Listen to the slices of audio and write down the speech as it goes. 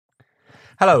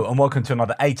Hello and welcome to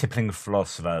another Atypical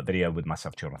Philosopher video with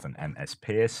myself, Jonathan M.S.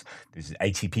 Pierce. This is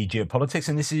ATP Geopolitics,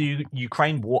 and this is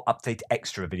Ukraine War Update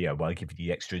Extra video, where I give you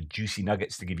the extra juicy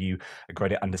nuggets to give you a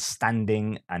greater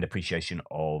understanding and appreciation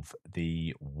of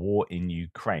the war in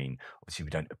Ukraine. Obviously,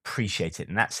 we don't appreciate it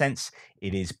in that sense.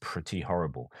 It is pretty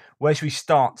horrible. Where should we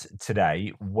start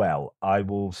today? Well, I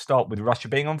will start with Russia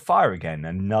being on fire again.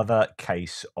 Another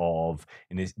case of,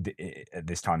 at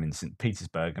this time in St.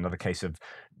 Petersburg, another case of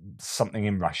something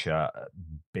in Russia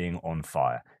being on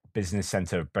fire. Business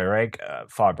center Bereg,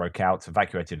 fire broke out,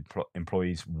 evacuated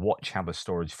employees. Watch how the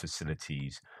storage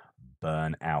facilities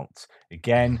burn out.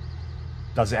 Again,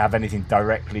 does it have anything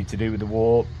directly to do with the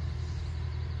war?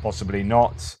 Possibly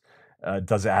not.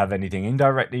 Does it have anything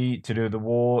indirectly to do with the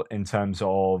war in terms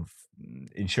of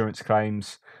insurance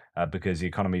claims? Because the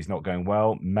economy is not going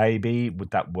well. Maybe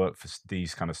would that work for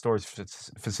these kind of storage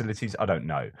facilities? I don't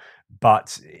know,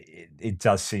 but it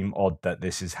does seem odd that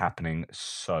this is happening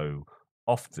so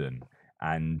often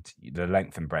and the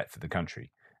length and breadth of the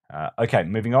country. Okay,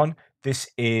 moving on. This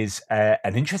is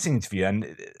an interesting interview,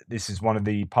 and this is one of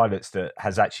the pilots that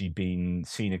has actually been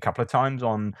seen a couple of times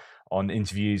on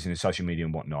interviews and social media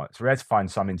and whatnot. It's rare to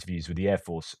find some interviews with the Air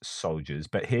Force soldiers,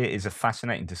 but here is a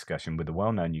fascinating discussion with a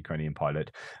well-known Ukrainian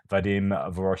pilot, Vadim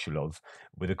Voroshilov,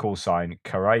 with a call sign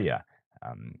Karaya.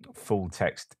 Full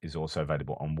text is also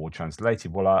available on War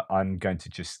Translated. Well, I'm going to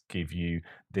just give you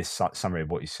this summary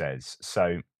of what he says.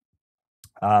 So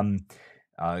I'm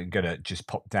going to just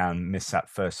pop down, miss that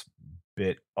first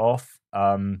bit off.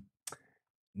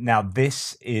 Now,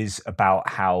 this is about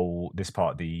how this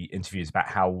part of the interview is about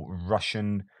how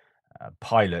Russian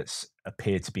pilots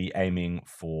appear to be aiming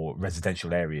for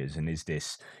residential areas. And is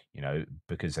this,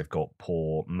 because they've got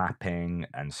poor mapping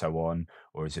and so on,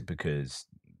 or is it because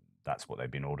that's what they've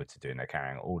been ordered to do and they're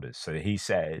carrying out orders? So he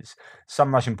says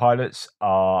some Russian pilots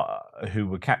who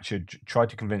were captured tried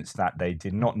to convince that they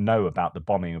did not know about the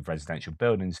bombing of residential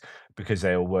buildings because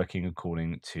they were working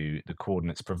according to the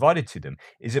coordinates provided to them.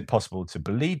 Is it possible to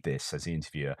believe this? Says the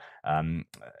interviewer.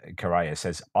 Karaya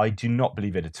says, I do not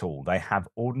believe it at all. They have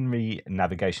ordinary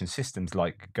navigation systems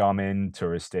like Garmin,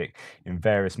 Touristic, in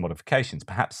various modifications.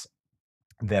 Perhaps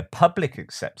their public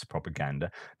accepts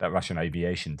propaganda that Russian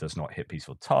aviation does not hit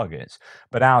peaceful targets,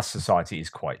 but our society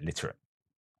is quite literate.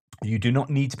 You do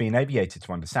not need to be an aviator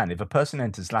to understand. If a person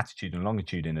enters latitude and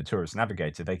longitude in a tourist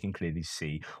navigator, they can clearly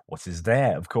see what is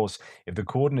there. Of course, if the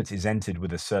coordinate is entered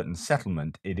with a certain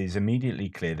settlement, it is immediately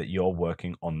clear that you're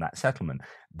working on that settlement.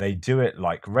 They do it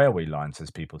like railway lines,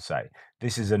 as people say.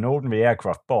 This is an ordinary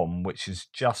aircraft bomb, which is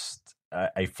just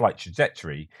a flight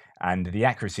trajectory, and the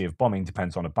accuracy of bombing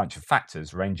depends on a bunch of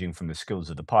factors ranging from the skills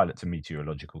of the pilot to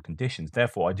meteorological conditions.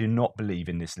 Therefore, I do not believe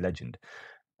in this legend.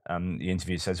 The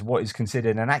interview says, what is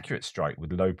considered an accurate strike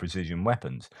with low precision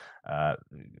weapons?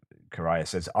 Karaya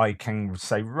says, I can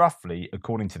say roughly,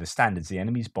 according to the standards, the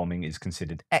enemy's bombing is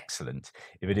considered excellent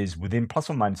if it is within plus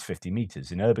or minus 50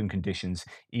 meters. In urban conditions,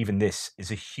 even this is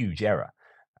a huge error.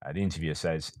 The interviewer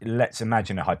says, let's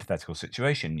imagine a hypothetical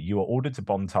situation. You are ordered to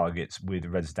bomb targets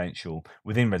within residential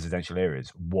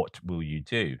areas. What will you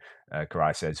do?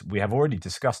 Karaya says, we have already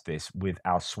discussed this with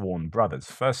our sworn brothers.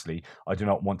 Firstly, I do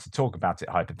not want to talk about it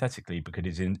hypothetically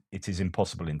because it is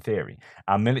impossible in theory.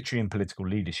 Our military and political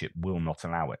leadership will not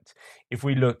allow it. If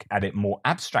we look at it more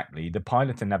abstractly, the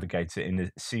pilot and navigator in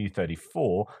the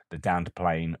Su-34, the downed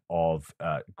plane of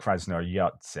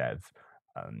Krasnoyartsev,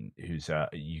 who's a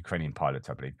Ukrainian pilot,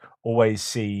 I believe, always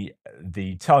see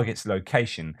the target's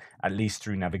location, at least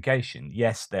through navigation.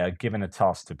 Yes, they are given a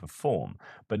task to perform,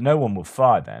 but no one will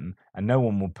fire them and no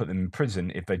one will put them in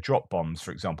prison if they drop bombs,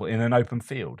 for example, in an open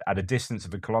field at a distance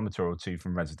of a kilometer or two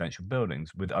from residential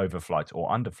buildings with overflight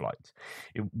or underflight.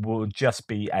 It will just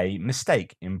be a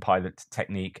mistake in pilot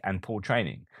technique and poor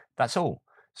training. That's all.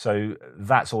 So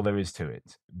that's all there is to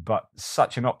it. But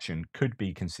such an option could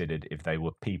be considered if they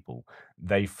were people.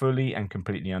 They fully and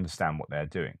completely understand what they're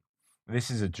doing.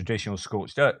 This is a traditional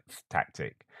scorched earth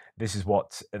tactic. This is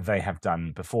what they have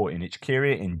done before in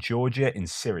Ichkeria, in Georgia, in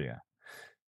Syria.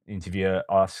 The interviewer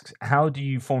asks, how do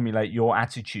you formulate your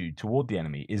attitude toward the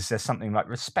enemy? Is there something like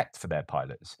respect for their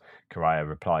pilots? Karaya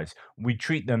replies, we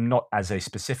treat them not as a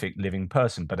specific living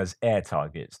person, but as air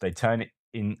targets. They turn it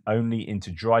only into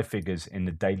dry figures in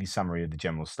the daily summary of the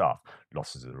general staff.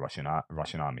 Losses of the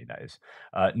Russian army, that is.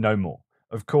 No more.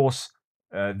 Of course,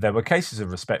 there were cases of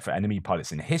respect for enemy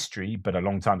pilots in history, but a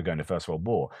long time ago in the First World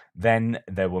War. Then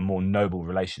there were more noble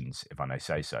relations, if I may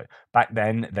say so. Back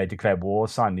then, they declared war,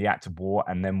 signed the act of war,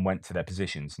 and then went to their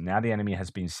positions. Now the enemy has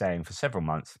been saying for several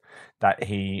months that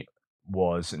he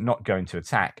was not going to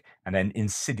attack, and then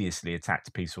insidiously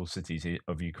attacked peaceful cities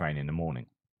of Ukraine in the morning.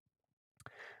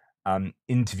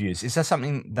 Interviews. Is there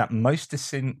something that most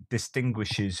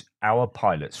distinguishes our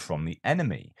pilots from the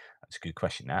enemy? That's a good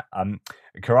question. That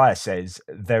Karaya says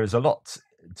there is a lot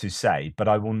to say, but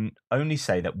I will only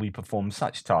say that we perform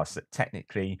such tasks that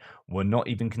technically were not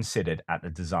even considered at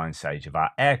the design stage of our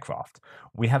aircraft.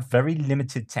 We have very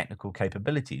limited technical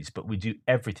capabilities, but we do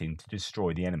everything to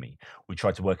destroy the enemy. We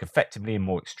try to work effectively in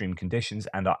more extreme conditions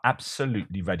and are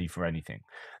absolutely ready for anything.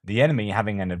 The enemy,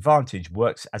 having an advantage,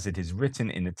 works as it is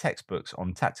written in the textbooks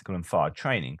on tactical and fire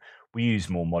training. We use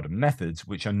more modern methods,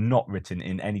 which are not written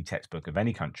in any textbook of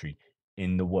any country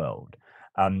in the world.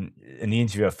 And the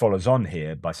interviewer follows on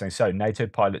here by saying, so NATO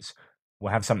pilots will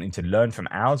have something to learn from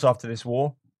ours after this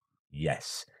war?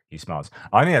 Yes, he smiles.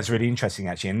 I think that's really interesting,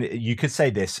 actually. And you could say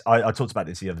this. I talked about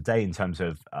this the other day in terms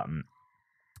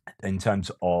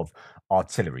of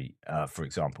artillery, for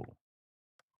example.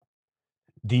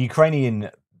 The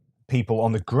Ukrainian people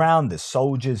on the ground, the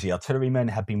soldiers, the artillerymen,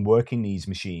 have been working these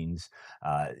machines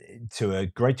to a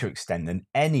greater extent than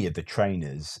any of the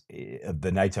trainers of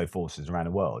the NATO forces around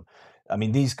the world. I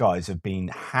mean, these guys have been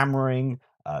hammering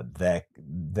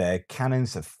their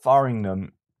cannons, of firing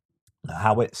them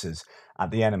howitzers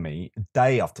at the enemy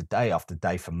day after day after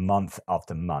day for month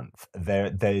after month.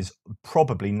 There's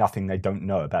probably nothing they don't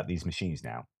know about these machines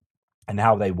now and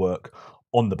how they work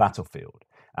on the battlefield.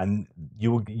 And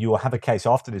you will have a case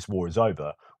after this war is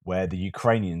over where the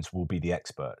Ukrainians will be the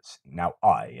experts. Now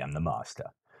I am the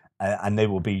master, and they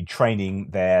will be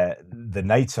training the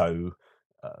NATO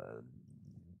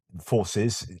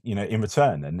forces, in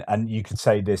return. And you could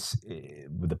say this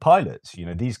with the pilots.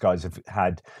 These guys have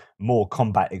had more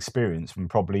combat experience than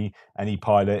probably any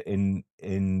pilot in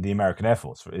the American Air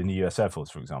Force, in the US Air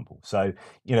Force, for example. So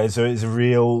it's a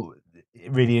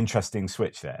really interesting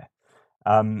switch there.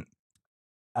 Um,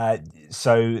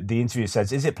 so the interviewer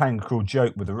says, is it playing a cruel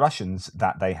joke with the Russians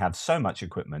that they have so much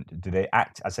equipment? Do they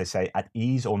act, as they say, at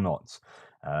ease or not?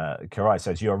 Karaya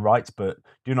says, you're right, but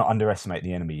do not underestimate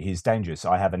the enemy. He's dangerous.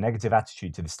 I have a negative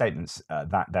attitude to the statements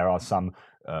that there are some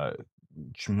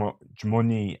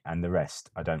Jmoni and the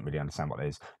rest. I don't really understand what that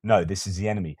is. No, this is the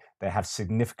enemy. They have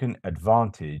significant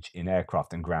advantage in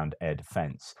aircraft and ground air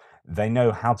defense. They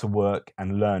know how to work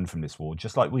and learn from this war,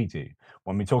 just like we do.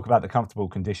 When we talk about the comfortable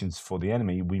conditions for the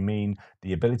enemy, we mean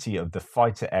the ability of the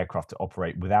fighter aircraft to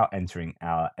operate without entering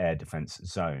our air defense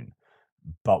zone.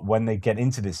 But when they get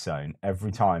into this zone,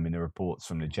 every time in the reports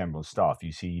from the general staff,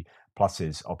 you see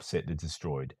pluses opposite the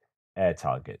destroyed air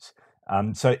targets.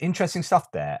 So interesting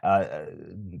stuff there.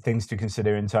 Things to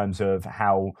consider in terms of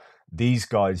how these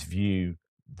guys view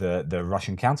the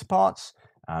Russian counterparts.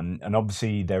 And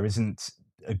obviously, there isn't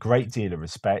a great deal of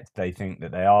respect. They think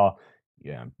that they are,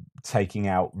 taking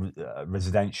out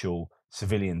residential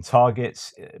civilian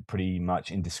targets pretty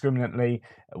much indiscriminately,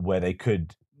 where they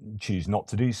could choose not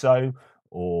to do so.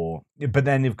 But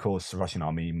then of course the Russian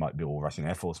army might be, or Russian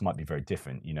Air Force might be very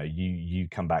different. You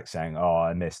come back saying, oh,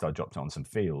 I missed, I dropped it on some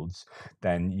fields,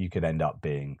 then you could end up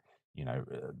being,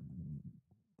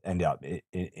 end up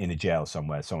in a jail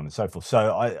somewhere, so on and so forth.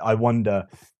 So I wonder,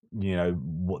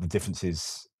 what the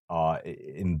differences are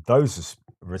in those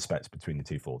respects between the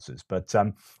two forces. But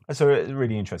so a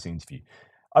really interesting interview.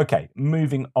 Okay,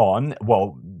 moving on.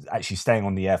 Well, actually staying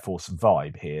on the Air Force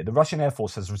vibe here, the Russian Air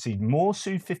Force has received more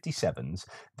Su-57s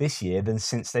this year than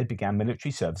since they began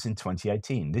military service in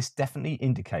 2018. This definitely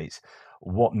indicates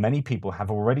what many people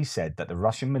have already said, that the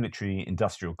Russian military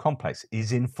industrial complex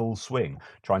is in full swing,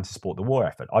 trying to support the war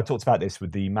effort. I talked about this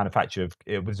with the manufacture of,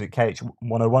 was it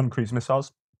KH-101 cruise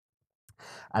missiles?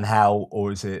 And how,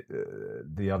 or is it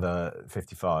the other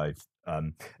 55?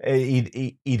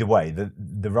 Either way,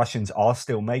 the Russians are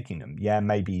still making them. Yeah,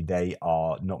 maybe they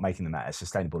are not making them at a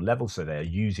sustainable level, so they're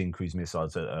using cruise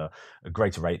missiles at a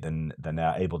greater rate than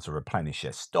they're able to replenish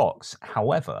their stocks.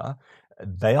 However,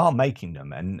 they are making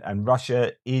them, and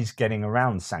Russia is getting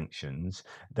around sanctions.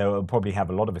 They will probably have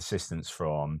a lot of assistance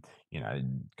from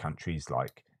countries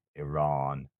like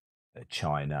Iran,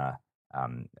 China,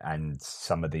 and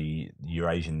some of the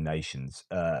Eurasian nations,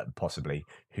 possibly,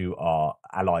 who are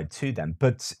allied to them.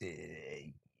 But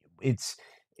it's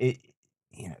it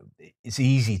it's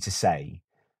easy to say,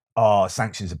 "Oh,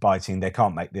 sanctions are biting. They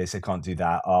can't make this. They can't do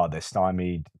that. Oh, they're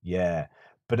stymied." Yeah,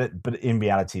 but in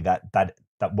reality, that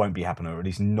won't be happening, or at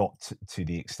least not to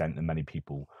the extent that many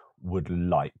people would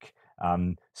like.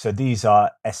 So these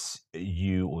are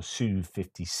SU or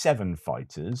Su-57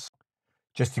 fighters.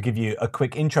 Just to give you a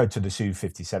quick intro to the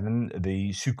Su-57,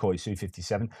 the Sukhoi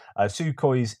Su-57.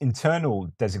 Sukhoi's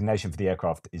internal designation for the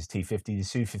aircraft is T-50. The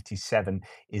Su-57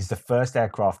 is the first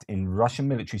aircraft in Russian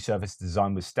military service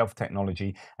designed with stealth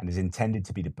technology and is intended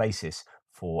to be the basis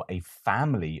for a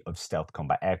family of stealth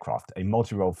combat aircraft, a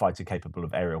multi-role fighter capable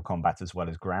of aerial combat as well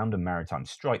as ground and maritime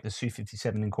strike. The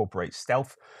Su-57 incorporates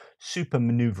stealth, super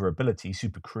maneuverability,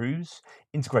 super cruise,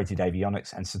 integrated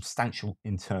avionics, and substantial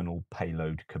internal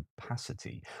payload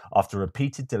capacity. After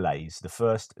repeated delays, the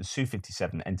first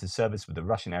Su-57 entered service with the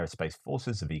Russian Aerospace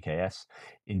Forces, the VKS,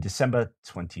 in December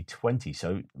 2020,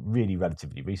 so really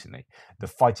relatively recently. The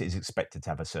fighter is expected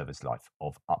to have a service life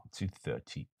of up to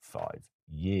 35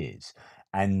 years,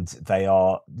 and they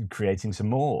are creating some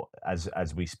more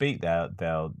as we speak.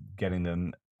 They're getting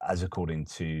them, as according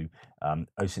to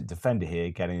OSINT Defender here,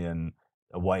 getting them.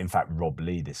 Well, in fact, Rob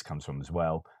Lee, this comes from as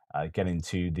well, getting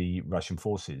to the Russian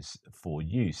forces for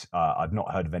use. I've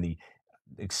not heard of any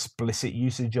explicit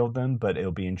usage of them, but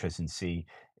it'll be interesting to see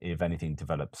if anything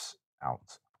develops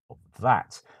out of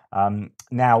that.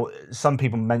 Now, some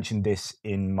people mentioned this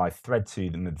in my thread to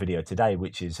them the video today,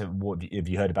 which is what have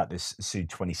you heard about this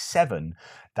Su-27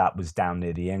 that was down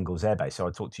near the Engels Air Base? So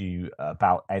I talked to you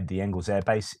about the Engels Air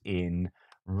Base in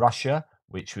Russia,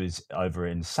 which was over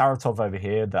in Saratov over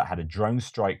here, that had a drone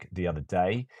strike the other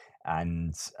day.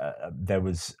 And there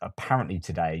was apparently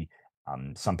today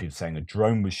some people saying a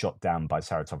drone was shot down by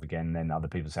Saratov again. Then other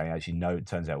people saying, actually, no, it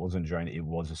turns out it wasn't a drone. It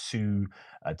was a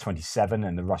Su-27,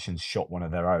 and the Russians shot one of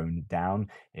their own down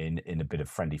in a bit of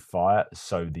friendly fire.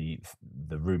 So the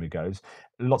rumor goes.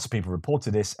 Lots of people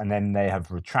reported this, and then they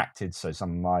have retracted. So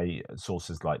some of my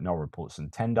sources, like Null Reports and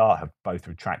Tendar, have both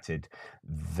retracted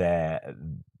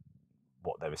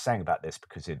what they were saying about this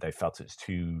because they felt it's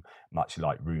too much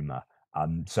like rumor.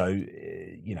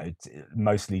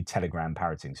 Mostly Telegram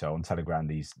parroting. So on Telegram,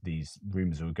 these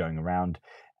rumors were going around,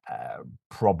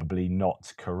 probably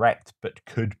not correct, but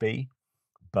could be.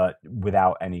 But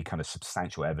without any kind of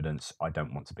substantial evidence, I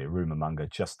don't want to be a rumor monger.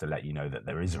 Just to let you know that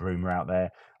there is a rumor out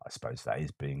there. I suppose that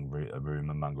is being a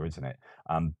rumor monger, isn't it?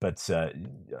 I'm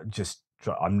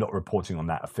not reporting on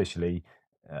that officially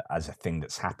as a thing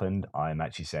that's happened. I'm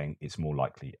actually saying it's more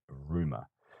likely a rumor.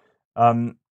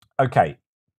 Okay.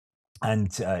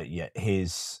 And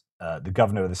here's the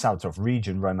governor of the Saratov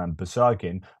region, Roman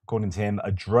Busargin. According to him,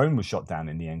 a drone was shot down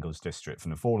in the Engels district. From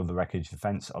the fall of the wreckage, the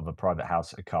fence of a private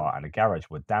house, a car, and a garage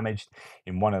were damaged.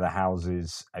 In one of the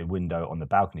houses, a window on the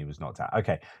balcony was knocked out.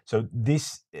 Okay, so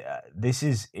this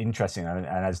is interesting, and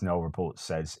as Noel Report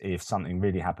says, if something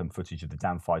really happened, footage of the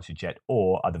damn fighter jet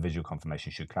or other visual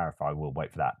confirmation should clarify. We'll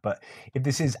wait for that. But if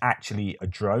this is actually a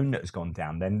drone that has gone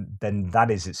down, then that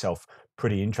is itself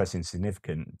pretty interesting and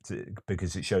significant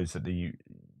because it shows that the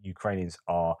Ukrainians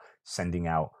are sending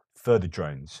out further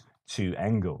drones to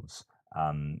Engels.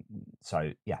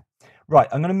 So yeah, right.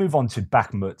 I'm going to move on to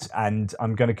Bakhmut, and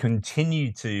I'm going to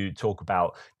continue to talk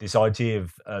about this idea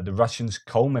of the Russians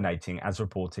culminating, as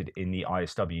reported in the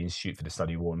ISW Institute for the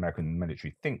Study of War, American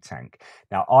military think tank.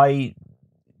 Now, I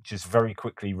just very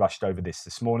quickly rushed over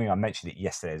this morning. I mentioned it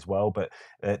yesterday as well, but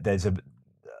there's a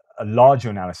larger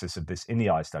analysis of this in the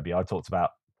ISW. I talked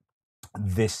about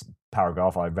this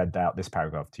paragraph. I read out this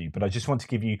paragraph to you, but I just want to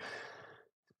give you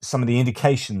some of the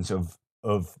indications of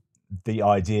the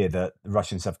idea that the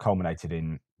Russians have culminated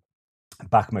in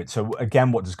Bakhmut. So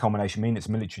again, what does culmination mean? It's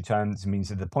military terms. It means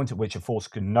that the point at which a force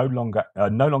can no longer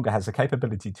has the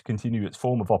capability to continue its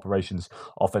form of operations,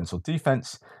 offense or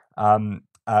defense. When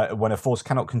a force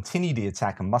cannot continue the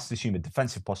attack and must assume a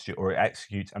defensive posture or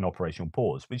execute an operational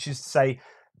pause, which is to say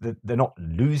that they're not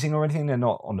losing or anything. They're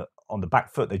not on the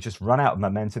back foot. They just run out of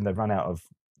momentum. They've run out of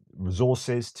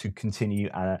resources to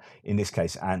continue, in this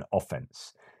case, an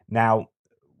offense. Now,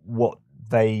 what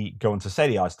they go on to say,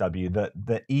 the ISW,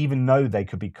 that even though they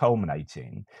could be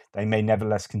culminating, they may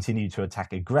nevertheless continue to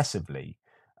attack aggressively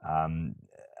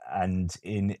and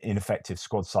in ineffective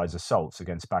squad size assaults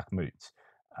against Bakhmut,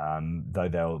 though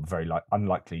they are very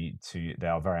unlikely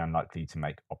to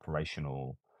make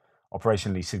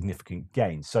operationally significant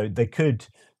gains. So they could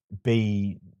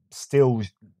be still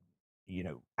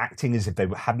acting as if they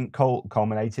hadn't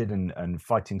culminated and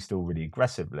fighting still really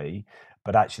aggressively,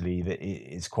 but actually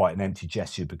it's quite an empty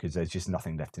gesture because there's just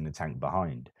nothing left in the tank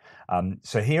behind.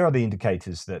 So here are the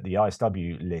indicators that the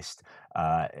ISW list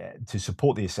to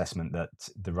support the assessment that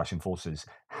the Russian forces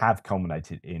have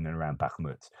culminated in and around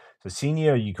Bakhmut. So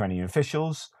senior Ukrainian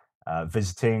officials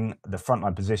visiting the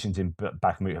frontline positions in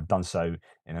Bakhmut have done so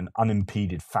in an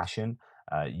unimpeded fashion.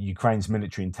 Ukraine's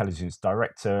military intelligence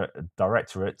directorate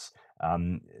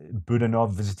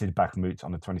Budanov visited Bakhmut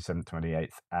on the 27th,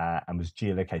 28th, and was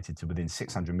geolocated to within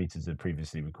 600 meters of the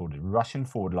previously recorded Russian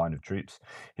forward line of troops.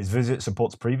 His visit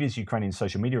supports previous Ukrainian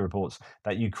social media reports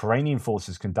that Ukrainian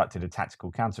forces conducted a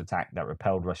tactical counterattack that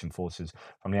repelled Russian forces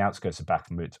from the outskirts of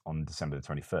Bakhmut on December the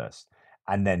 21st.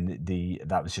 and then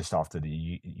that was just after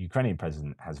the Ukrainian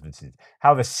president has visited.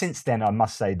 However, since then, I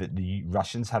must say that the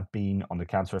Russians have been on the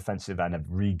counteroffensive and have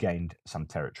regained some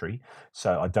territory.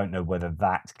 So I don't know whether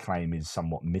that claim is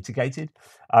somewhat mitigated.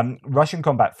 Russian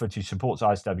combat footage supports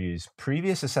ISW's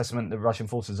previous assessment that Russian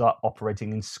forces are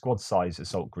operating in squad-size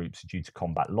assault groups due to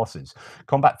combat losses.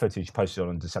 Combat footage posted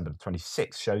on December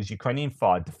 26 shows Ukrainian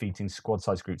fire defeating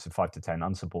squad-size groups of 5 to 10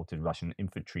 unsupported Russian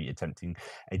infantry attempting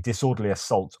a disorderly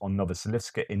assault on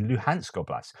Novoselivsk in Luhansk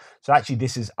Oblast. So actually,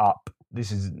 this is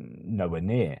nowhere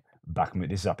near Bakhmut.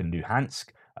 This is up in Luhansk.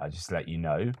 Just to let you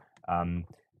know,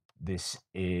 this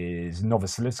is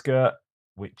Novoselivsk,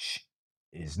 which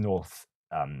is north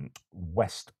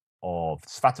west of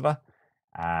Svatova,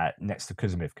 next to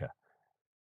Kuzmivka.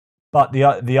 But the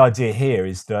idea here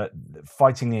is that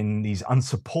fighting in these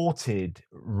unsupported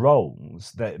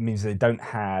roles, that means they don't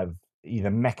have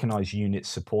either mechanized units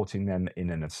supporting them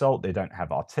in an assault. They don't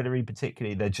have artillery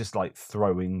particularly. They're just like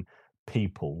throwing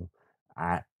people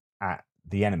at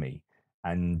the enemy,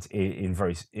 and in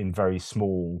very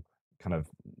small, kind of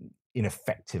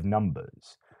ineffective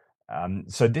numbers.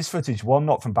 So this footage, while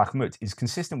not from Bakhmut, is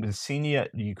consistent with senior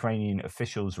Ukrainian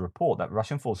officials' report that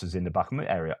Russian forces in the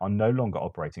Bakhmut area are no longer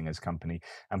operating as company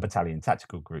and battalion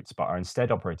tactical groups, but are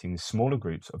instead operating in smaller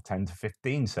groups of 10 to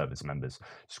 15 service members,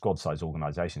 squad-size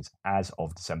organizations, as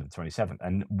of December 27th.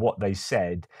 And what they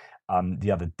said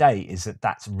the other day is that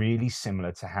that's really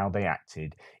similar to how they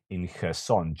acted in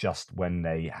Kherson, just when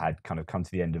they had kind of come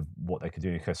to the end of what they could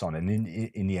do in Kherson, and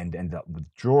in the end ended up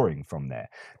withdrawing from there.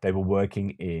 They were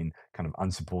working in kind of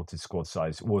unsupported squad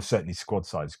size, well, certainly squad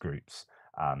size groups,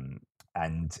 and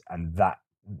that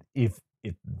if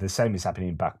the same is happening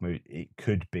in Bakhmut, it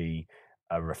could be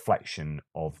a reflection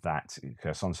of that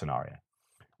Kherson scenario.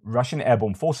 Russian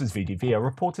Airborne Forces VDV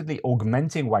are reportedly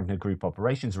augmenting Wagner Group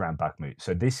operations around Bakhmut.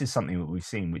 So this is something that we've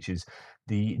seen, which is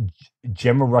the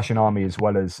general Russian army as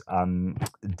well as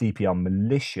DPR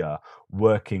militia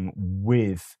working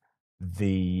with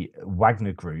the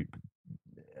Wagner Group,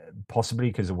 possibly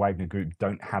because the Wagner Group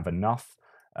don't have enough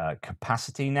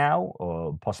capacity now,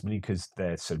 or possibly because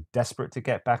they're so desperate to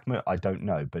get Bakhmut. I don't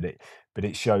know, but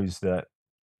it shows that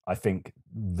I think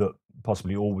that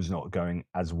possibly all was not going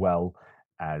as well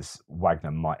as Wagner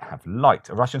might have liked.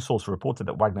 A Russian source reported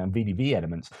that Wagner and VDV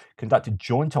elements conducted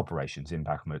joint operations in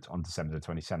Bakhmut on December the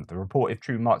 27th. The report, if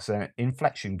true, marks an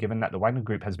inflection given that the Wagner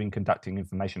Group has been conducting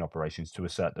information operations to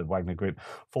assert that Wagner Group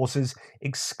forces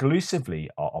exclusively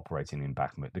are operating in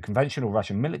Bakhmut. The conventional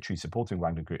Russian military supporting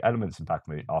Wagner Group elements in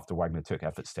Bakhmut after Wagner took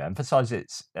efforts to emphasize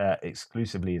its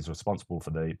exclusively is responsible for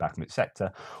the Bakhmut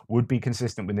sector would be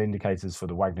consistent with indicators for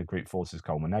the Wagner Group forces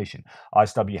culmination.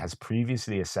 ISW has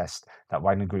previously assessed that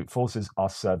Wagner Group forces are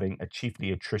serving a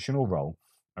chiefly attritional role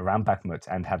around Bakhmut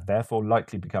and have therefore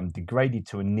likely become degraded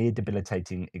to a near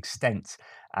debilitating extent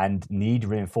and need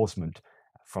reinforcement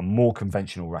from more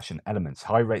conventional Russian elements.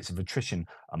 High rates of attrition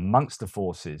amongst the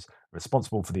forces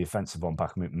responsible for the offensive on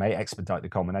Bakhmut may expedite the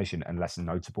culmination unless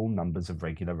notable numbers of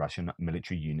regular Russian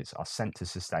military units are sent to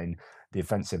sustain the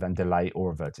offensive and delay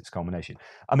or avert its culmination.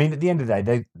 I mean, at the end of the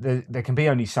day, there can be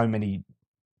only so many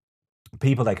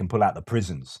people they can pull out the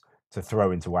prisons to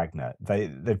throw into Wagner.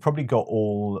 They've probably got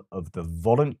all of the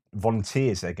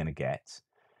volunteers they're going to get.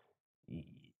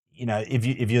 You know, if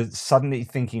you're suddenly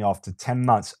thinking after 10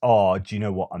 months, oh, do you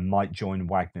know what? I might join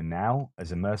Wagner now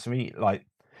as a mercenary. Like,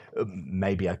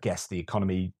 maybe I guess the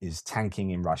economy is tanking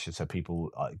in Russia, so people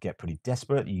get pretty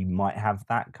desperate. You might have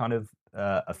that kind of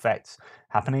effect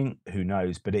happening. Who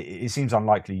knows? But it seems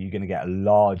unlikely you're going to get a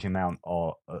large amount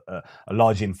or a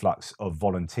large influx of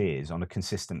volunteers on a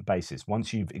consistent basis.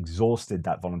 Once you've exhausted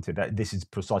that volunteer, this is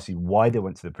precisely why they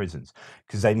went to the prisons,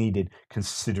 because they needed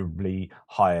considerably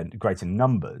higher, greater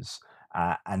numbers,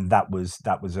 and that was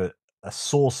a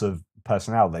source of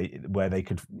personnel where they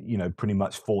could, you know, pretty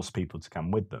much force people to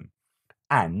come with them.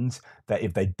 And that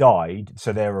if they died,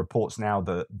 so there are reports now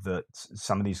that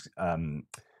some of these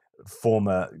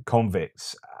former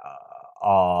convicts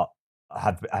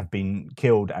have been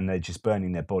killed, and they're just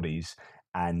burning their bodies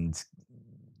and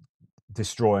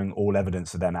destroying all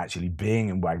evidence of them actually being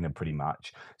in Wagner, pretty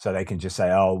much, so they can just say,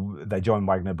 oh, they joined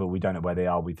Wagner, but we don't know where they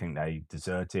are. We think they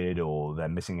deserted or they're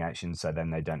missing action, so then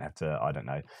they don't have to, I don't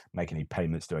know, make any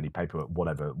payments, do any paperwork,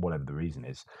 whatever the reason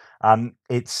is.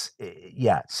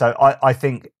 So I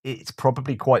think it's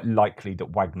probably quite likely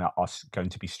that Wagner are going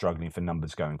to be struggling for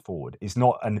numbers going forward. It's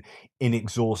not an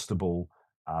inexhaustible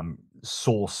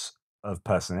source of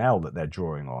personnel that they're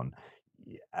drawing on.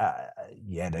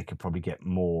 They could probably get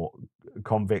more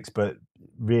convicts, but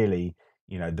really,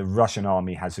 the Russian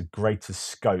army has a greater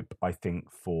scope, I think,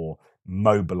 for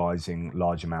mobilizing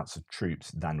large amounts of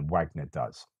troops than Wagner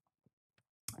does.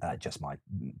 Just my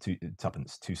 2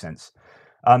 cents.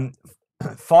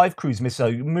 5 cruise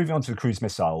missile. Moving on to the cruise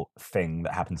missile thing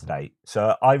that happened today.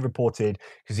 So I reported,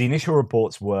 because the initial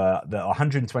reports were that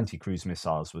 120 cruise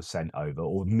missiles were sent over,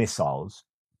 or missiles.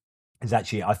 Is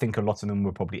actually, I think a lot of them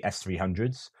were probably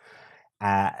S-300s,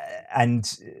 and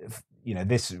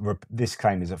this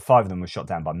claim is that 5 of them were shot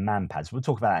down by MANPADS. We'll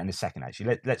talk about that in a second.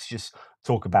 Actually, let's just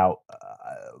talk about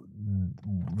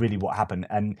really what happened,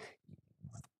 and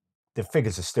the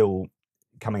figures are still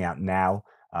coming out now.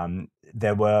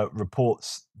 There were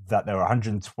reports that there were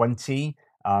 120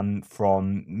 from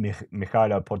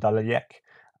Mikhailo Podolyak,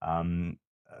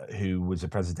 who was a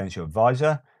presidential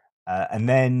advisor. And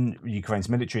then Ukraine's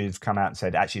military has come out and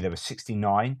said actually there were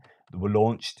 69 that were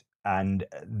launched, and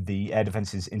the air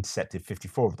defenses intercepted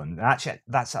 54 of them. And actually,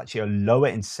 that's actually a lower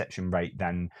interception rate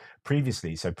than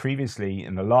previously. So previously,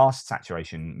 in the last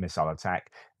saturation missile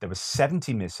attack, there were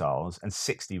 70 missiles and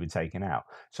 60 were taken out.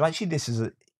 So actually, this is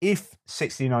if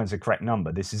 69 is the correct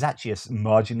number, this is actually a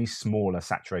marginally smaller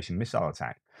saturation missile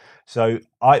attack. So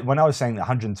when I was saying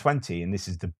 120, and this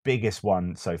is the biggest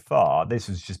one so far, this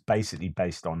was just basically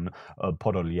based on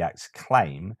Podolyak's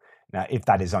claim. Now, if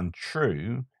that is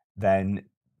untrue, then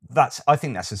I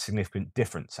think that's a significant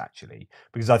difference, actually,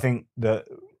 because I think that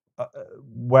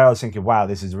where I was thinking, wow,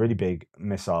 this is a really big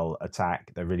missile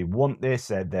attack. They really want this.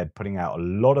 They're putting out a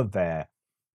lot of their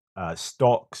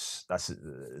stocks.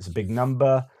 It's a big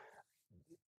number.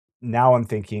 Now I'm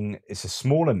thinking it's a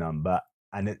smaller number,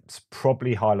 and it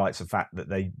probably highlights the fact that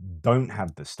they don't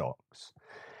have the stocks.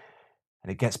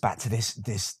 And it gets back to this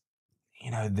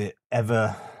the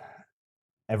ever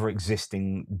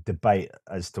existing debate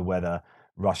as to whether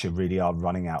Russia really are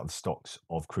running out of stocks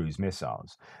of cruise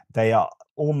missiles. They are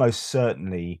almost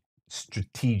certainly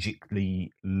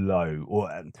strategically low, or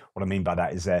what I mean by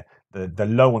that is they're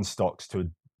low on stocks to a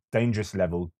dangerous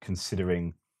level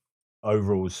considering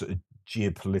overall sort of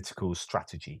geopolitical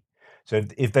strategy. So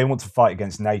if they want to fight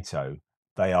against NATO,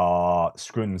 they are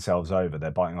screwing themselves over.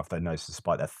 They're biting off their nose to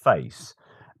spite their face,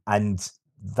 and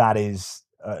that is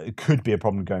it could be a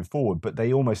problem going forward. But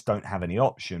they almost don't have any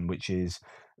option, which is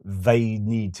they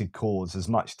need to cause as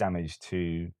much damage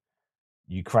to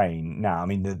Ukraine now. I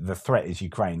mean, the threat is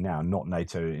Ukraine now, not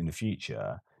NATO in the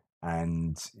future.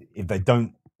 And if they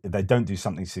don't do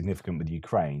something significant with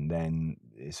Ukraine, then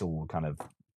it's all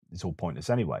pointless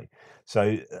anyway.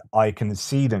 So I can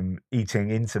see them eating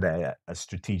into their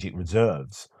strategic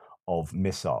reserves of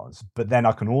missiles, but then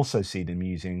I can also see them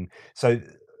using. So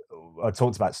I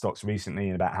talked about stocks recently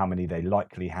and about how many they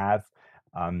likely have.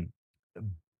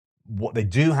 What they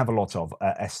do have a lot of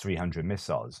are S-300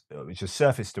 missiles, which are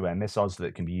surface-to-air missiles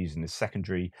that can be used in a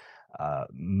secondary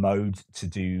mode to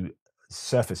do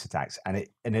surface attacks. And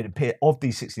it appears of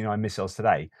these 69 missiles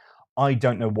today, I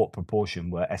don't know what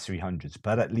proportion were S-300s,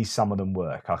 but at least some of them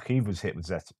were. Kharkiv was hit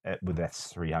with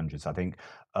S-300s. I think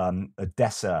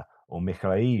Odessa or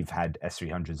Mykolaiv had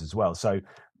S-300s as well. So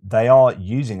they are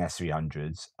using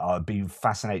S-300s. I'd be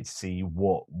fascinated to see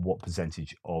what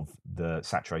percentage of the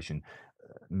saturation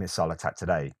missile attack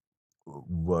today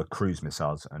were cruise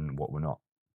missiles and what were not.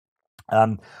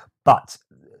 But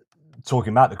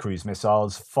talking about the cruise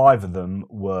missiles, 5 of them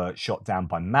were shot down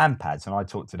by MANPADS. And I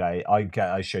talked today,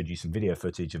 I showed you some video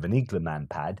footage of an IGLA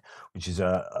MANPAD, which is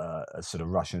a sort of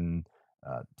Russian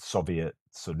Soviet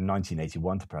sort of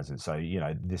 1981 to present. So,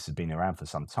 this has been around for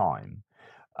some time,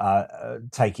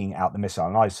 taking out the missile.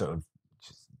 And I sort of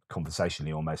just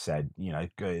conversationally almost said,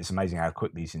 it's amazing how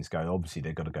quick these things go. Obviously,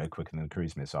 they've got to go quicker than the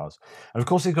cruise missiles. And of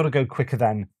course, they've got to go quicker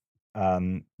than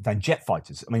jet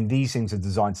fighters. I mean, these things are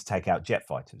designed to take out jet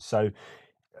fighters. So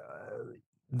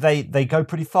they go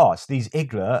pretty fast. These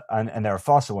IGLA, and there are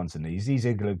faster ones than these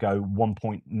IGLA go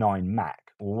 1.9 Mach.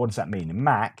 Well, what does that mean? A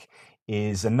Mach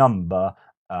is a number.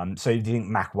 So if you think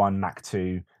Mach 1, Mach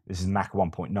 2, this is Mach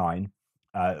 1.9.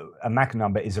 A Mach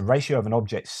number is a ratio of an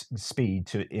object's speed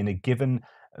in a given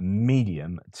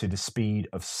medium to the speed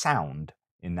of sound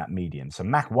in that medium. So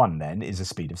Mach 1 then is the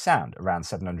speed of sound, around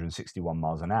 761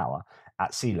 miles an hour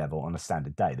at sea level on a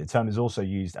standard day. The term is also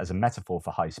used as a metaphor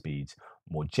for high speeds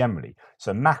more generally.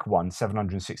 So Mach 1,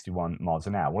 761 miles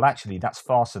an hour. Well, actually, that's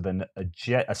faster than a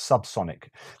subsonic.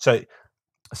 So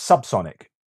a subsonic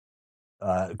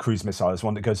cruise missile is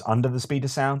one that goes under the speed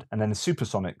of sound, and then a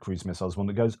supersonic cruise missile is one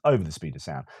that goes over the speed of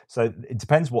sound. So it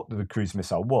depends what the cruise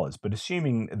missile was, but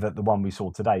assuming that the one we saw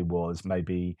today was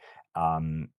maybe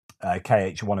a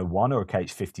KH-101 or a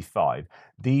KH-55,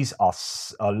 these are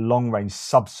long-range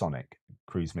subsonic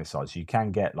cruise missiles. You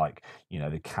can get like,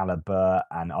 the Caliber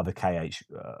and other KH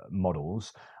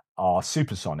models are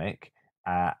supersonic.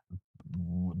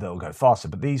 That'll go faster,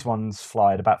 but these ones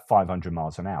fly at about 500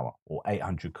 miles an hour or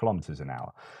 800 kilometers an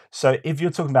hour. So if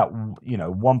you're talking about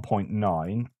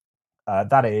 1.9,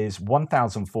 that is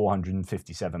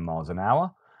 1,457 miles an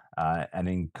hour, and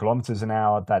in kilometers an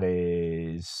hour that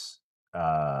is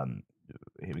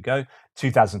here we go,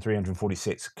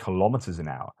 2,346 kilometers an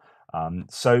hour.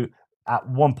 So at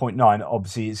 1.9,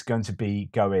 obviously it's going to be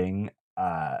going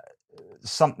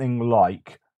something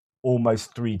like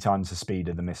almost 3 times the speed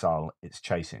of the missile it's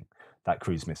chasing, that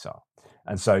cruise missile.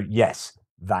 And so yes,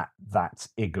 that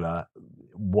IGLA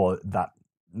was, that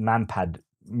MANPAD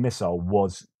missile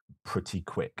was pretty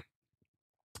quick,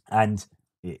 and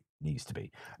it needs to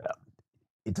be.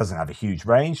 It doesn't have a huge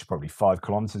range, probably 5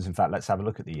 kilometers. In fact, let's have a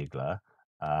look at the IGLA.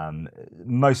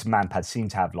 Most MANPADs seem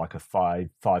to have like a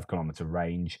 5-kilometer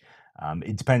range.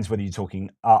 It depends whether you're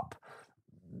talking up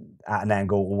at an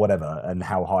angle or whatever, and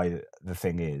how high the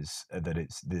thing is that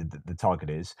it's the target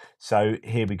is. So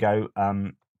here we go.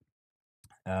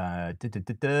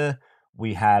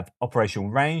 We have operational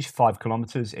range 5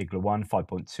 kilometers, IGLA 1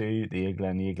 5.2, the IGLA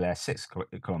and the IGLA 6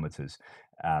 kilometers,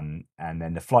 and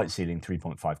then the flight ceiling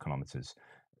 3.5 kilometers.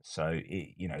 So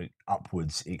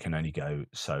upwards it can only go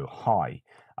so high.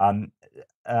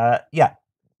 Yeah,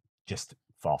 just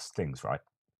fast things, right?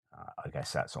 I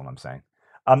guess that's all I'm saying.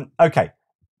 Okay.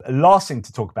 Last thing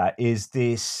to talk about is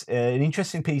this an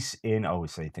interesting piece in. I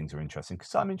always say things are interesting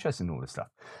because I'm interested in all this stuff.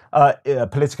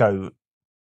 Politico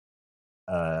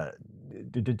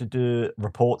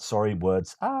reports, sorry,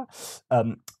 words.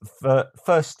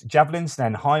 First Javelins,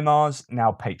 then HIMARS,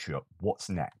 now Patriot. What's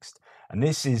next? And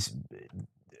this is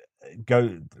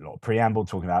a lot of preamble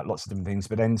talking about lots of different things,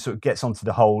 but then sort of gets onto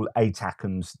the whole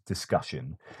ATACMS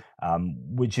discussion,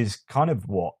 which is kind of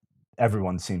what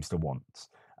everyone seems to want.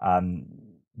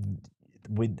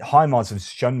 With HIMARS have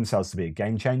shown themselves to be a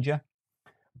game changer,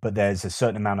 but there's a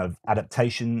certain amount of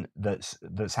adaptation that's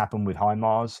happened with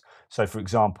HIMARS. So, for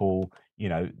example,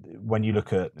 when you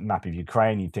look at the map of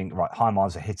Ukraine, you think, right,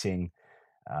 HIMARS are hitting.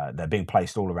 They're being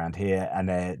placed all around here,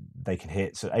 and they can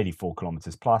hit 84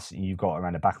 kilometers plus. You've got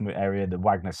around the Bakhmut area, the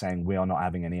Wagner saying we are not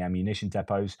having any ammunition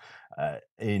depots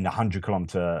in 100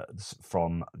 kilometers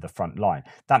from the front line.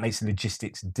 That makes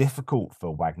logistics difficult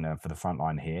for Wagner for the front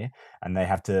line here, and they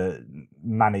have to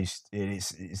manage.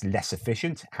 It's less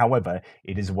efficient. However,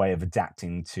 it is a way of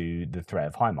adapting to the threat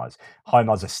of HIMARS.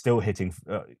 HIMARS are still hitting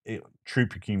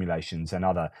troop accumulations and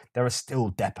other. There are still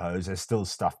depots. There's still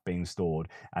stuff being stored,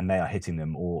 and they are hitting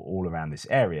them all around this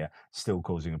area, still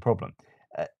causing a problem.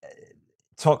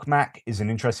 Tokmak is an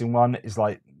interesting one. It's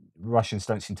like Russians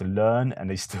don't seem to learn, and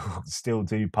they still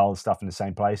do pile stuff in the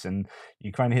same place, and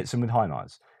Ukraine hits them with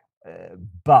HIMARS.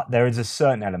 But there is a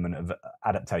certain element of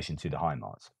adaptation to the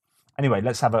HIMARS. Anyway,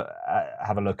 let's have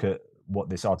a look at what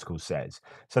this article says.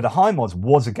 So the HIMARS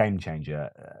was a game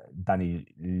changer, Danny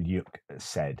Lyuk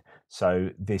said. So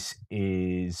this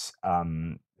is,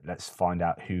 let's find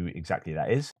out who exactly that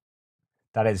is.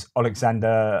 That is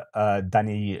Alexander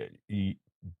Danylyuk,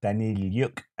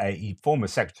 a former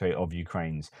secretary of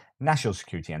Ukraine's National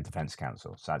Security and Defense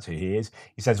Council. So that's who he is.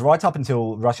 He says, right up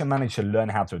until Russia managed to learn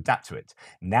how to adapt to it,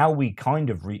 now we kind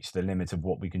of reached the limit of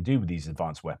what we can do with these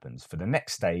advanced weapons. For the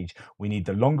next stage, we need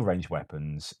the longer range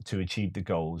weapons to achieve the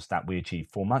goals that we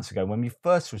achieved 4 months ago when we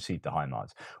first received the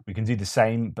HIMARS. We can do the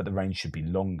same, but the range should be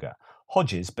longer.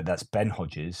 Hodges, but that's Ben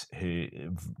Hodges, who,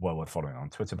 well, we're following on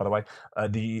Twitter, by the way,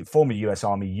 the former US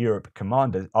Army Europe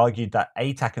commander, argued that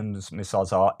ATACMS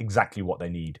missiles are exactly what they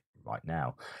need right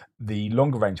now. The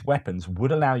longer range weapons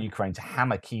would allow Ukraine to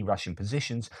hammer key Russian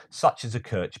positions, such as a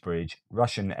Kerch Bridge,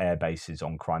 Russian air bases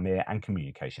on Crimea, and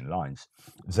communication lines.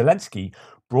 Zelensky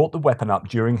brought the weapon up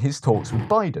during his talks with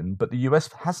Biden, but the US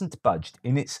hasn't budged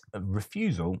in its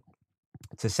refusal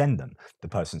to send them, the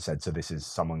person said. So this is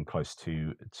someone close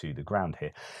to the ground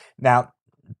here. Now,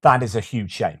 that is a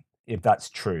huge shame if that's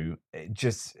true. It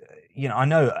just, I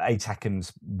know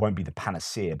ATACMS won't be the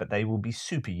panacea, but they will be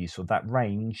super useful. That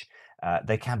range,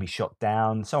 they can be shot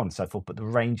down, so on and so forth, but the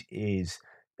range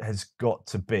has got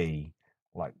to be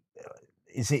like,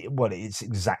 it's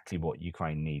exactly what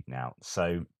Ukraine need now.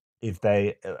 So if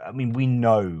they, we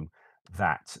know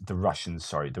that the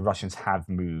Russians have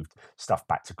moved stuff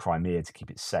back to Crimea to keep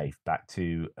it safe, back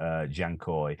to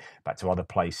Jankoy, back to other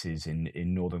places in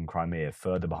northern Crimea,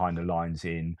 further behind the lines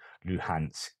in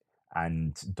Luhansk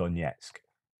and Donetsk.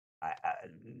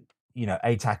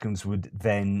 ATACMS would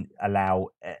then allow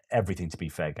everything to be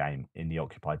fair game in the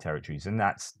occupied territories, and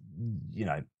that's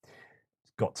the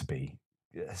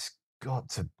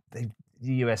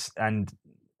US and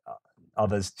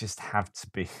others just have to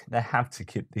be, they have to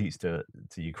give these to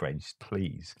Ukraine, just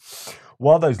please.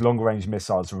 While those longer range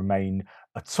missiles remain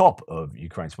atop of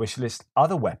Ukraine's wish list,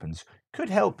 other weapons could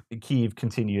help Kyiv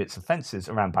continue its offensives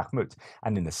around Bakhmut.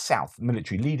 And in the south,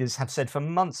 military leaders have said for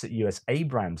months that US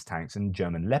Abrams tanks and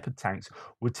German Leopard tanks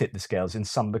would tip the scales in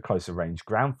some of the closer range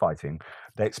ground fighting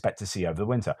they expect to see over the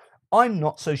winter. I'm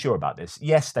not so sure about this.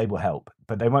 Yes, they will help,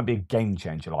 but they won't be a game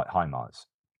changer like HIMARS.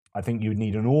 I think you would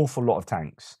need an awful lot of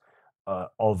tanks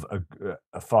of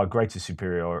a far greater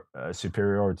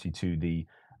superiority to the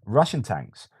Russian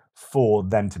tanks for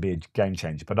them to be a game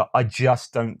changer. But I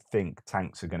just don't think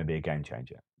tanks are going to be a game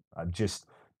changer. I just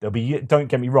There'll be. Don't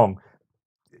get me wrong.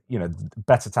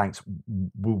 Better tanks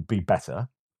will be better.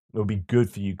 Will be good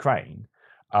for Ukraine.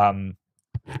 Um,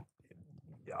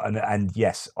 and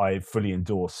yes, I fully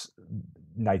endorse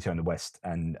NATO and the West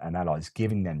and allies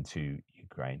giving them to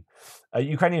Ukraine.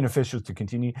 Ukrainian officials to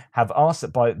continue have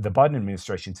asked by the Biden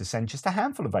administration to send just a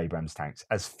handful of Abrams tanks,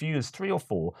 as few as 3 or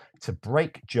 4, to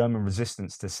break German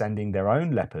resistance to sending their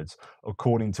own Leopards,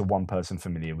 according to one person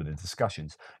familiar with the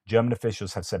discussions. German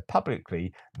officials have said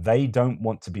publicly they don't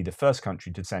want to be the first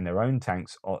country to send their own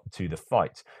tanks to the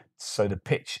fight. So the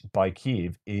pitch by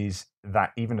Kyiv is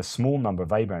that even a small number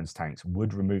of Abrams tanks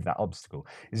would remove that obstacle.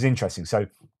 It's interesting. So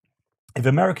if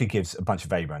America gives a bunch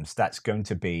of Abrams, that's going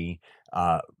to be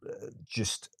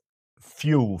just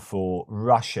fuel for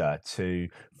Russia to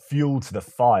fuel to the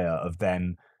fire of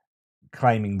them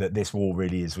claiming that this war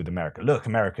really is with America. Look,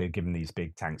 America given these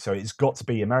big tanks. So it's got to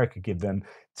be America give them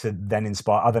to then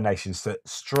inspire other nations to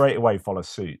straight away follow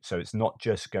suit. So it's not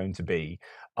just going to be,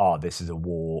 this is a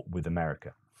war with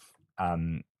America.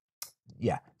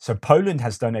 So Poland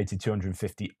has donated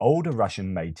 250 older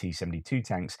Russian-made T-72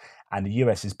 tanks, and the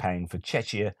US is paying for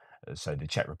Czechia, so the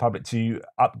Czech Republic, to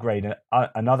upgrade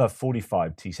another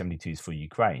 45 T-72s for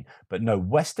Ukraine. But no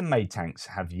Western-made tanks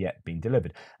have yet been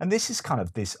delivered. And this is kind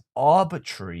of this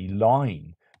arbitrary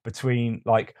line between,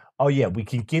 like, oh yeah, we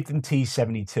can give them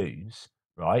T-72s,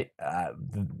 right?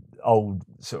 The old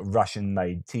sort of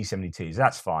Russian-made T-72s,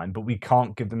 that's fine, but we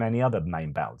can't give them any other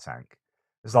main battle tank.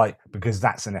 It's like, because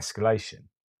that's an escalation.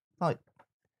 Like,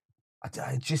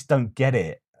 I just don't get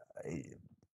it.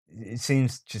 It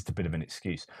seems just a bit of an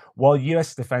excuse. While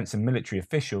US defense and military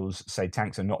officials say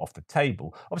tanks are not off the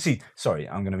table, obviously, sorry,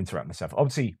 I'm going to interrupt myself.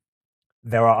 Obviously,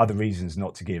 there are other reasons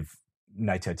not to give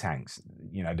NATO tanks.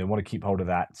 They want to keep hold of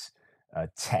that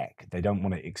tech. They don't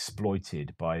want it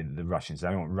exploited by the Russians. They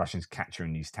don't want Russians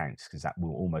capturing these tanks, because that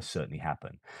will almost certainly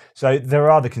happen. So there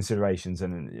are other considerations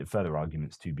and further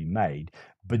arguments to be made.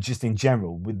 But just in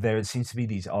general, there seems to be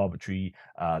these arbitrary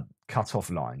cut-off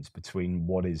lines between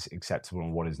what is acceptable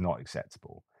and what is not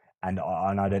acceptable. And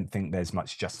I don't think there's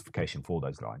much justification for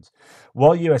those lines.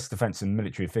 While US defense and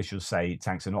military officials say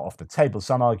tanks are not off the table,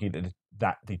 some argue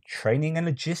that the training and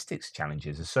logistics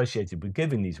challenges associated with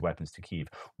giving these weapons to Kyiv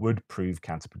would prove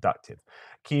counterproductive.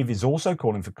 Kyiv is also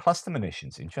calling for cluster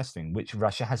munitions, interesting, which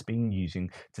Russia has been using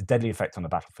to deadly effect on the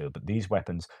battlefield. But these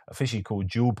weapons, officially called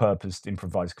dual-purpose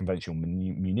improvised conventional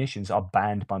munitions, are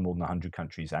banned by more than 100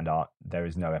 countries, and there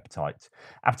is no appetite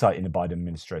in the Biden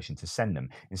administration to send them.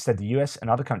 Instead, the US and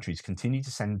other countries continue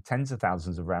to send tens of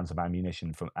thousands of rounds of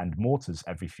ammunition and mortars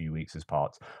every few weeks as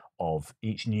part of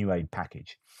each new aid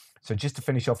package. So just to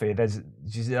finish off here,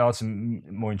 there are some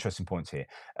more interesting points here.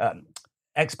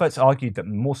 Experts argued that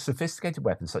more sophisticated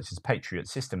weapons such as Patriot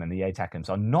system and the ATACMS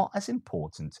are not as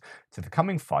important to the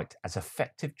coming fight as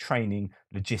effective training,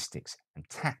 logistics, and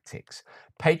tactics.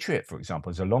 Patriot, for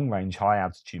example, is a long-range,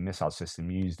 high-altitude missile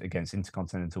system used against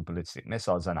intercontinental ballistic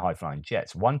missiles and high-flying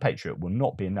jets. One Patriot will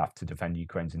not be enough to defend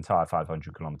Ukraine's entire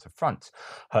 500-kilometer front,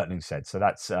 Hertling said. So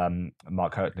that's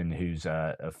Mark Hertling, who's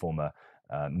a former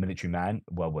military man,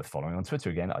 well worth following on Twitter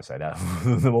again. I say that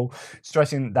them all,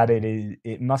 stressing that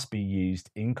it must be used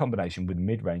in combination with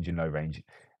mid-range and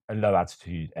low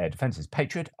altitude air defenses.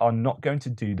 Patriot are not going to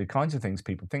do the kinds of things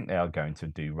people think they are going to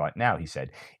do right now, he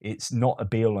said. It's not a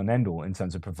be all and end all in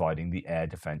terms of providing the air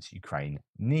defense Ukraine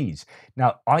needs.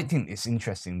 Now, I think it's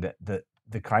interesting that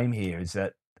the claim here is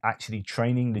that actually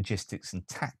training, logistics, and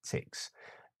tactics,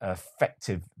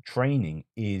 effective training,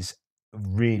 is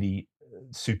really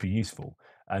super useful,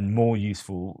 and more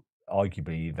useful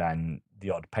arguably than the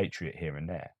odd Patriot here and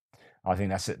there. I think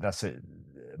that's a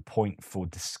point for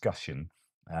discussion.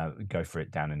 Go for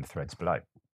it down in the threads below.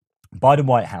 Biden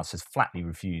White House has flatly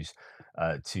refused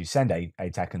to send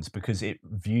ATACMS because it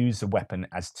views the weapon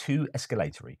as too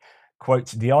escalatory.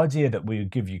 Quote, the idea that we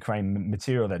would give Ukraine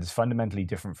material that is fundamentally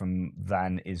different from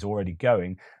than is already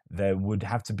going, there would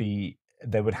have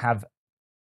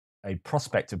a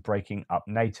prospect of breaking up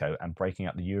NATO and breaking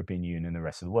up the European Union and the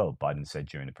rest of the world, Biden said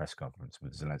during a press conference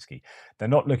with Zelensky. They're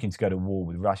not looking to go to war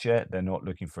with Russia. They're not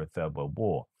looking for a third world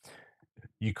war.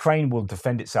 Ukraine will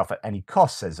defend itself at any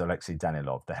cost, says Alexei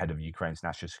Danilov, the head of Ukraine's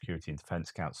National Security and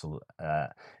Defense Council.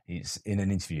 He's in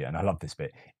an interview, and I love this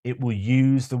bit. It will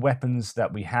use the weapons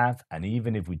that we have, and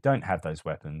even if we don't have those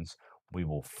weapons, we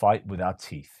will fight with our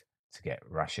teeth to get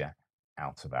Russia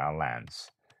out of our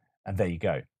lands. And there you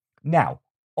go. Now,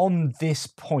 on this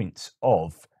point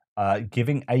of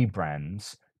giving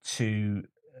Abrams to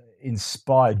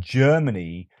inspire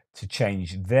Germany to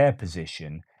change their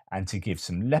position and to give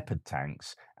some Leopard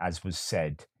tanks, as was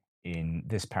said in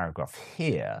this paragraph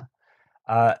here,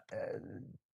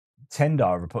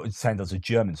 Tendar's a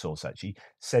German source actually,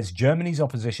 says Germany's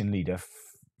opposition leader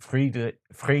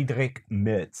Friedrich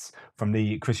Merz from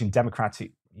the Christian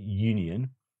Democratic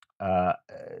Union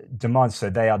demands, so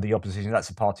they are the opposition, that's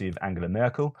the party of Angela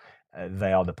Merkel,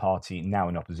 they are the party now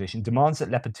in opposition, demands that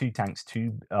Leopard 2 tanks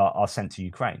are sent to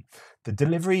Ukraine. The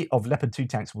delivery of Leopard 2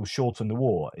 tanks will shorten the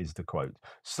war, is the quote.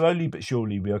 Slowly but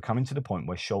surely, we are coming to the point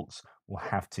where Scholz will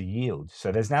have to yield.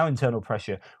 So there's now internal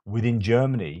pressure within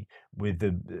Germany with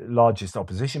the largest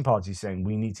opposition party saying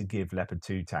we need to give Leopard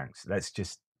 2 tanks. Let's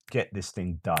just get this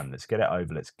thing done. Let's get it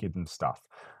over. Let's give them stuff.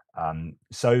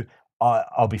 So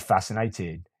I'll be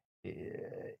fascinated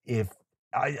if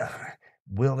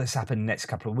will this happen next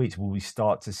couple of weeks? Will we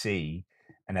start to see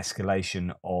an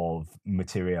escalation of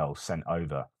material sent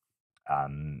over?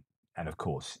 And of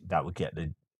course, that would get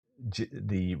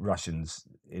the Russians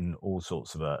in all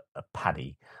sorts of a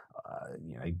paddy.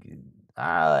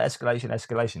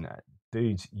 Escalation.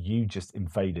 Dudes, you just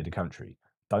invaded a country.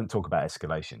 Don't talk about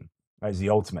escalation. That is the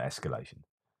ultimate escalation.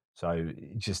 So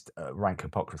just rank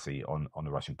hypocrisy on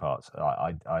the Russian parts.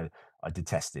 I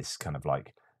detest this kind of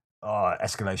like, oh,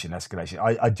 escalation.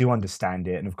 I do understand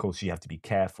it, and of course you have to be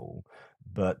careful.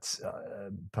 But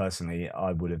personally,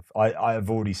 I have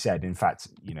already said. In fact,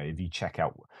 if you check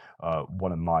out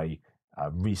one of my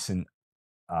recent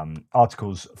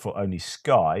articles for Only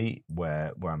Sky,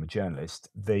 where I'm a journalist,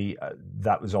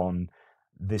 that was on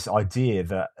this idea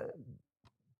that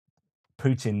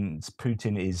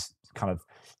Putin is kind of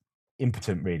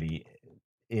impotent, really,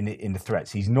 in the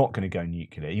threats. He's not going to go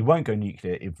nuclear. He won't go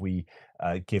nuclear if we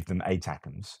give them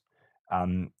ATACMS,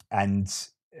 and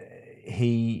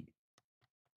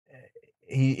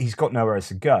he's got nowhere else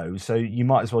to go. So you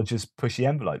might as well just push the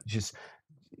envelope. Just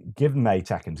give them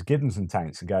ATACMS, give them some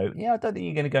tanks, and go. Yeah, I don't think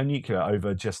you're going to go nuclear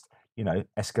over just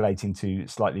escalating to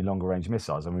slightly longer range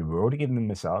missiles. I mean, we're already giving them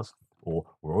missiles, or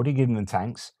we're already giving them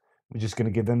tanks. We're just going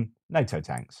to give them NATO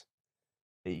tanks.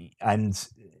 And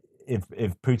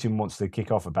if Putin wants to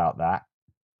kick off about that,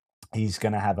 he's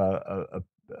going to have a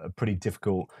pretty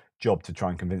difficult job to try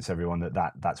and convince everyone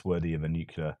that's worthy of a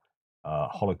nuclear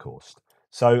holocaust.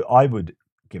 So I would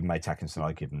give him ATACMS and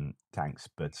I'd give him tanks,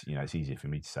 but it's easier for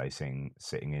me to say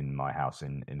sitting in my house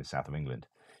in the south of England,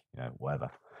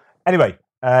 whatever. Anyway,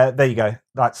 there you go.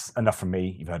 That's enough from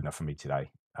me. You've heard enough from me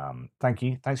today. Thank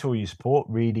you. Thanks for all your support.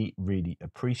 Really, really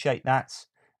appreciate that,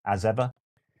 as ever.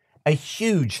 A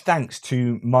huge thanks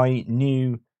to my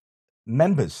new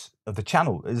members of the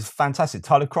channel. It's fantastic.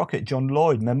 Tyler Crockett, John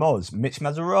Lloyd, Memoz, Mitch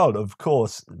Mazarol, of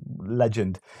course,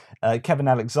 legend, Kevin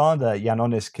Alexander,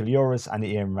 Yanonis Kilioris, and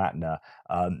Ian Ratner,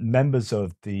 members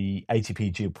of the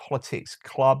ATP Geopolitics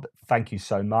Club. Thank you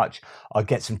so much. I'll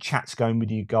get some chats going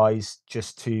with you guys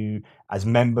as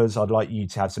members. I'd like you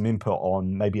to have some input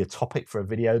on maybe a topic for a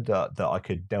video that I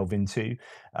could delve into,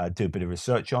 do a bit of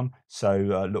research on.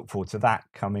 So look forward to that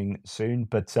coming soon.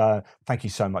 But thank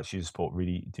you so much for your support.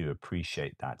 Really do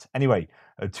appreciate that. Anyway,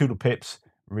 Toodle Pips,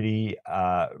 really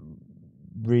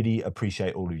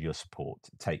appreciate all of your support.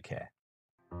 Take care.